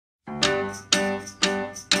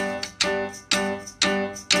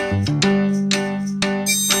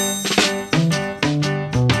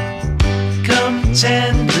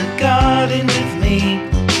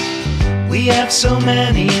have so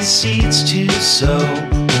many seeds to sow.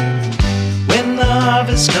 When the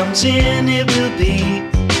harvest comes in, it will be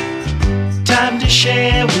time to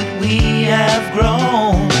share what we have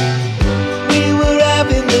grown. We were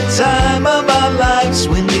having the time of our lives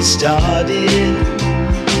when we started.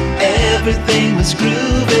 Everything was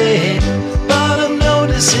groovy, but I'm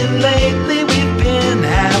noticing lately we've been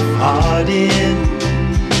half-hearted.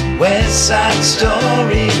 West Side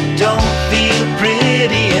Story don't feel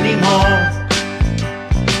pretty anymore.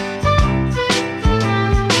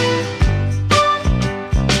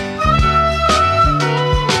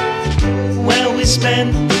 Well, we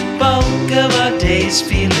spent the bulk of our days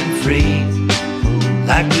feeling free,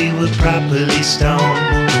 like we were properly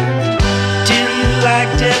stoned, till you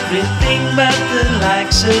liked everything but the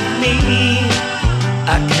likes of me.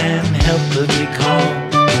 I can't help but recall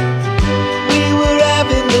we were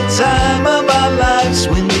having the time of our lives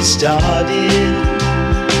when we started.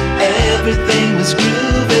 Everything was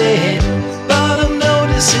groovy, but I'm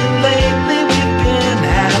noticing lately we've been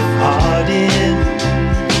half-hearted.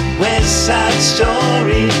 West Side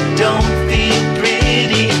Story don't feel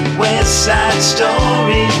pretty. West Side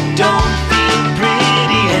Story don't feel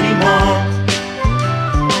pretty anymore.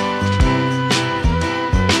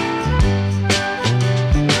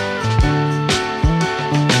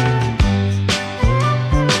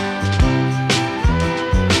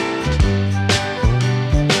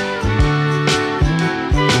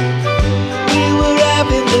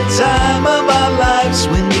 Time of our lives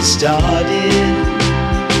when we started.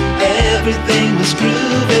 Everything was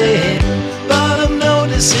groovy, but I'm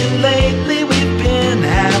noticing lately we've been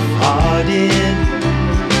half-hearted.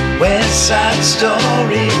 West Side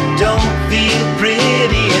Story don't feel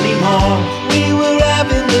pretty anymore. We were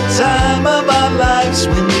having the time of our lives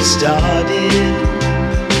when we started.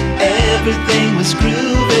 Everything was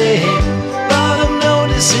groovy, but I'm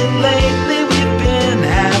noticing lately we've been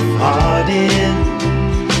half-hearted.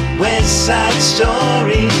 West Side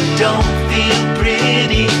Story don't feel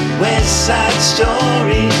pretty. West Side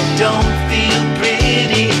Story don't feel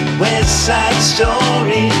pretty. West Side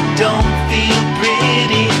Story don't feel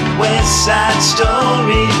pretty. West Side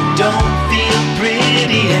Story don't feel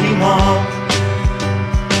pretty anymore.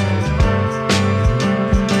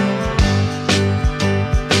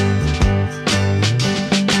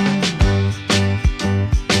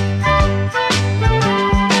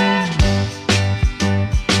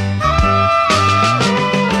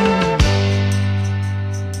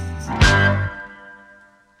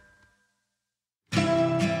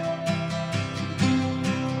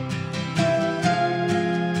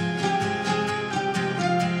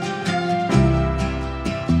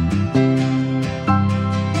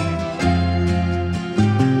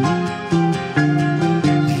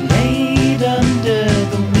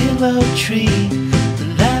 Tree, the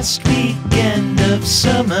last weekend of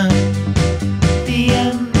summer, the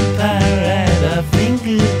empire at our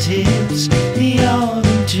fingertips, the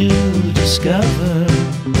autumn to discover.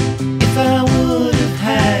 If I would have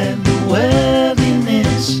had the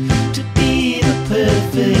worthiness to be the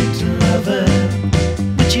perfect lover,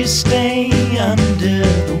 would you stay under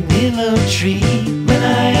the willow tree when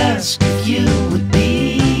I asked if you would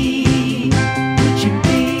be? Would you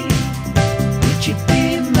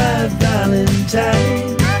be my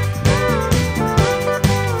Valentine?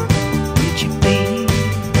 Would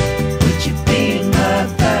you be my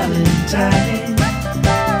Valentine?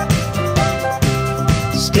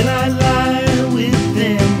 Still I lie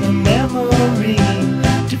within a memory,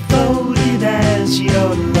 devoted as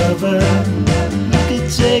your lover. You could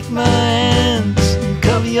take my hands and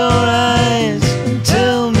cover your eyes and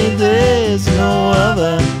tell me there's no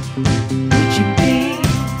other. Would you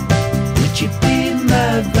be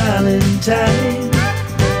my Valentine?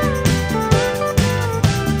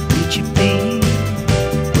 Would you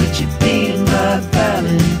be my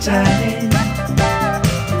Valentine?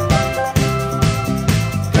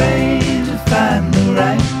 Pray to find the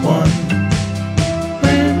right one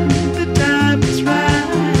when the time is right.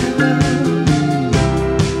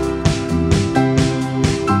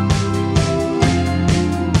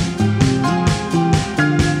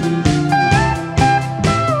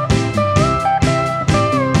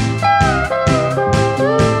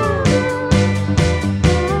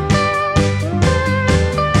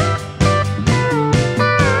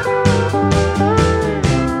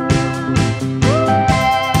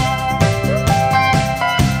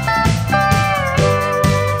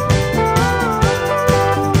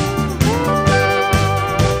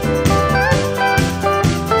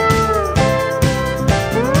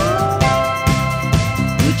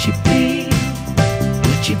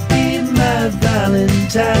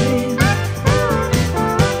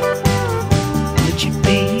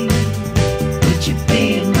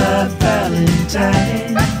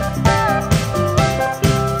 tight.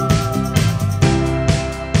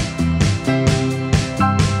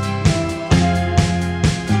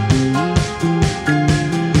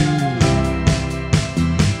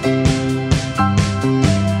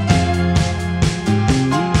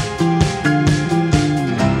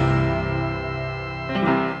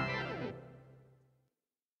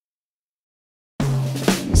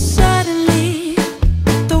 Suddenly,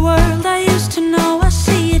 the world I used to know, I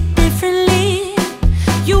see it differently.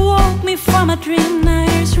 You woke me from a dream, now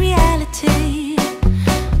here's reality.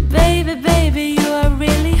 Baby, baby, you are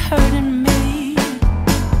really hurting me.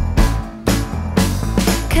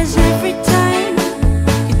 'Cause every time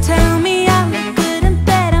you tell me I look good and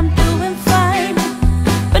that I'm doing fine,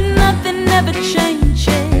 but nothing ever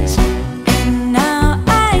changes. And now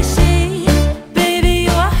I see, baby,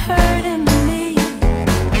 you are hurting me.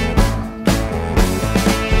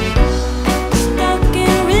 Stuck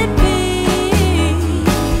in repeat,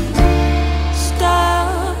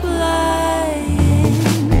 stop lying.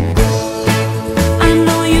 I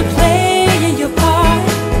know you're playing your part,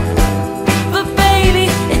 but baby,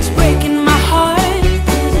 it's breaking my heart.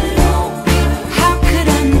 How could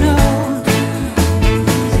I know?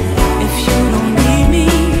 If you don't need me,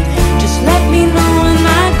 just let me know when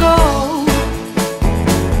I go.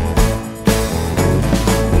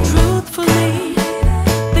 Truthfully,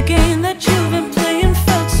 the game that you've been playing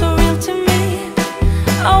felt so real to me.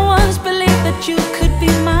 I once believed that you could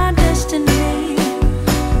be my destiny.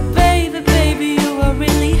 Baby, baby, you are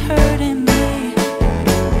really hurting me.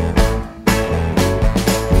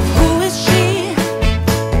 Who is she?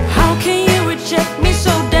 How can you reject me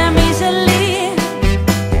so damn easily?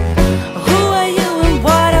 Who are you and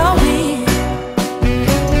what are we?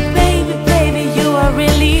 Baby, baby, you are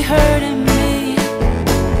really hurting me.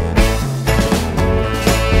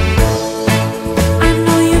 I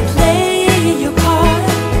know you're playing your part,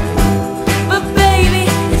 but baby,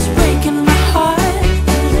 it's breaking my heart.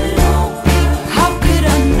 How could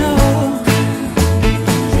I know?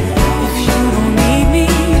 If you don't need me,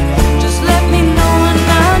 just let me know when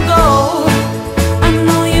I go. I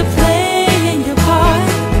know you're playing your part,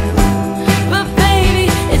 but baby,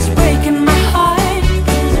 it's breaking my heart.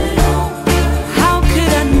 How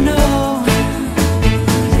could I know?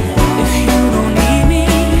 If you don't need me,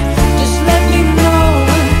 just let me know.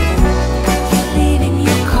 Leaving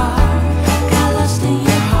your car, got lost in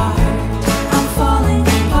your heart. I'm falling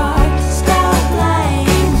apart, stop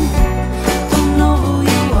lying. Don't know who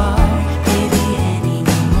you are, baby,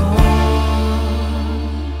 anymore.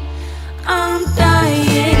 I'm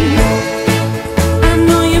dying. I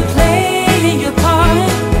know you're playing your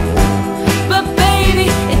part, but baby,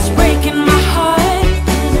 it's breaking my heart.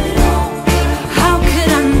 How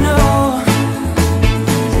could I know?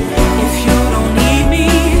 If you don't need me,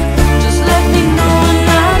 just let me know when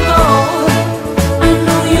I go. I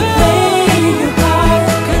know you're playing your part,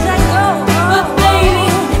 'cause I go, but baby,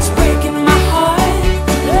 it's breaking my heart.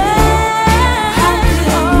 How could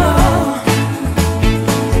I know?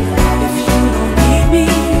 If you don't need me,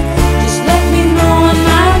 just let me know when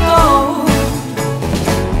I go.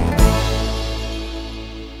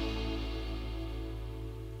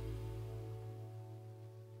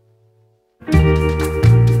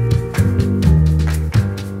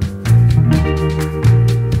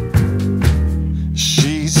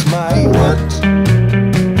 She's my what?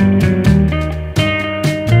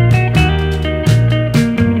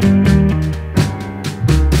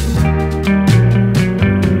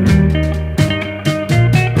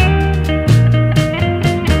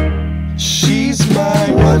 She's my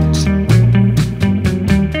what?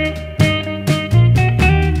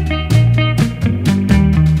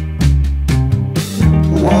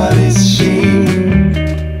 What is she?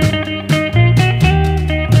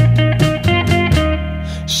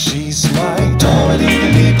 She's my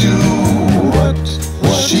do what?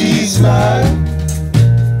 She's my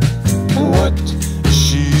what?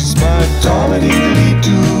 She's my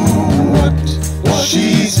do what?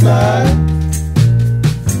 She's my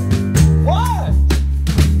what?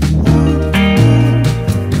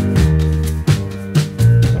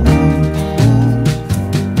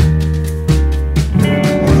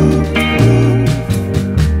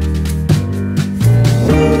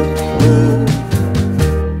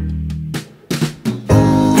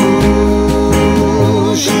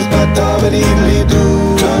 She's my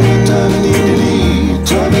Tommy-diddly-doo, Tommy-Tommy-diddly,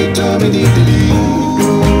 Tommy-Tommy-diddly.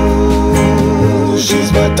 She's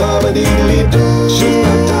my Tommy-diddly-doo, she's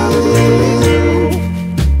my Tommy-diddly-doo.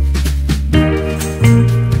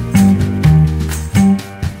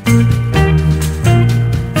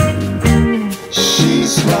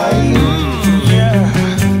 She's my yeah.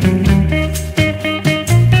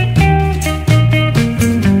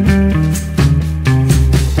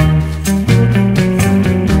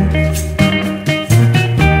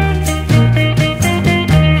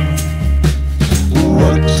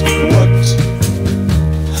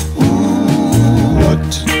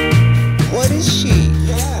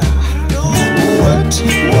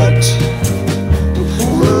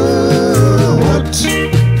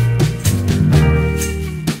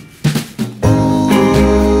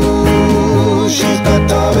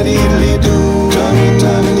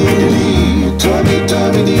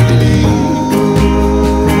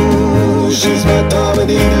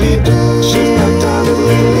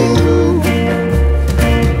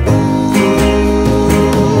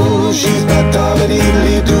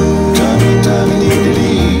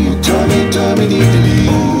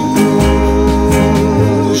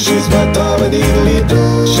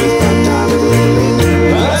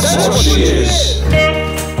 what she is.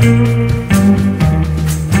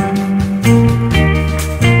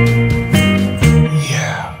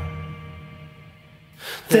 Yeah.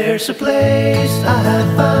 There's a place I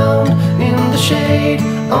have found in the shade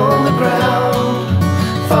on the ground,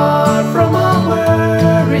 far from all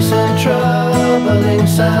worries and troubling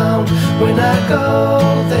sound. When I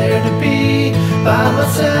go there to be by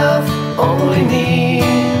myself, only me,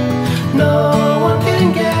 no one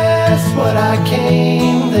can guess what I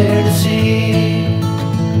came there to see.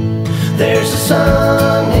 There's a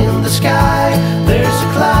sun in the sky, there's a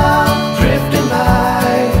cloud drifting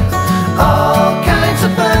by, all kinds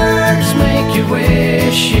of birds make you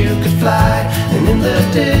wish you could fly. And in the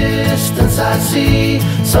distance I see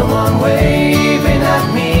someone waving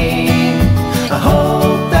at me. I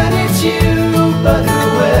hope that it's you, but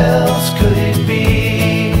who else could it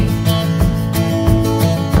be?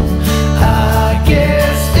 I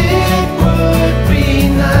guess it would be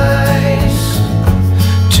nice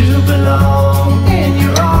to belong in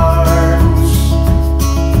your arms.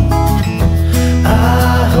 I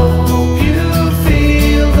hope you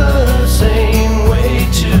feel the same way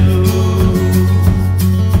too.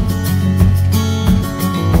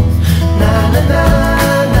 Na na na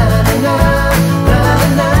na na na na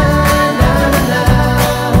na na na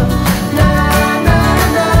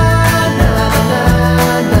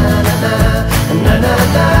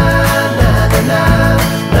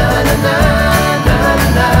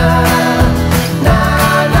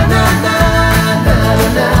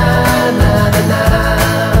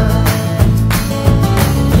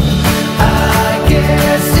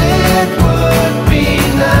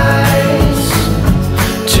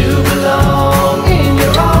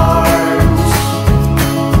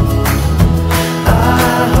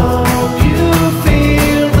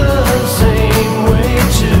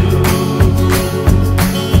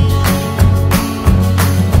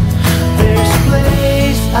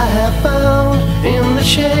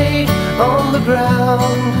shade on the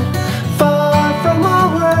ground, far from all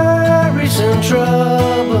worries and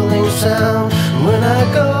troubling sound. When I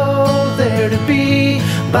go there to be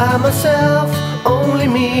by myself, only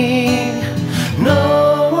me,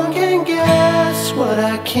 no one can guess what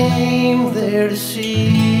I came there to see.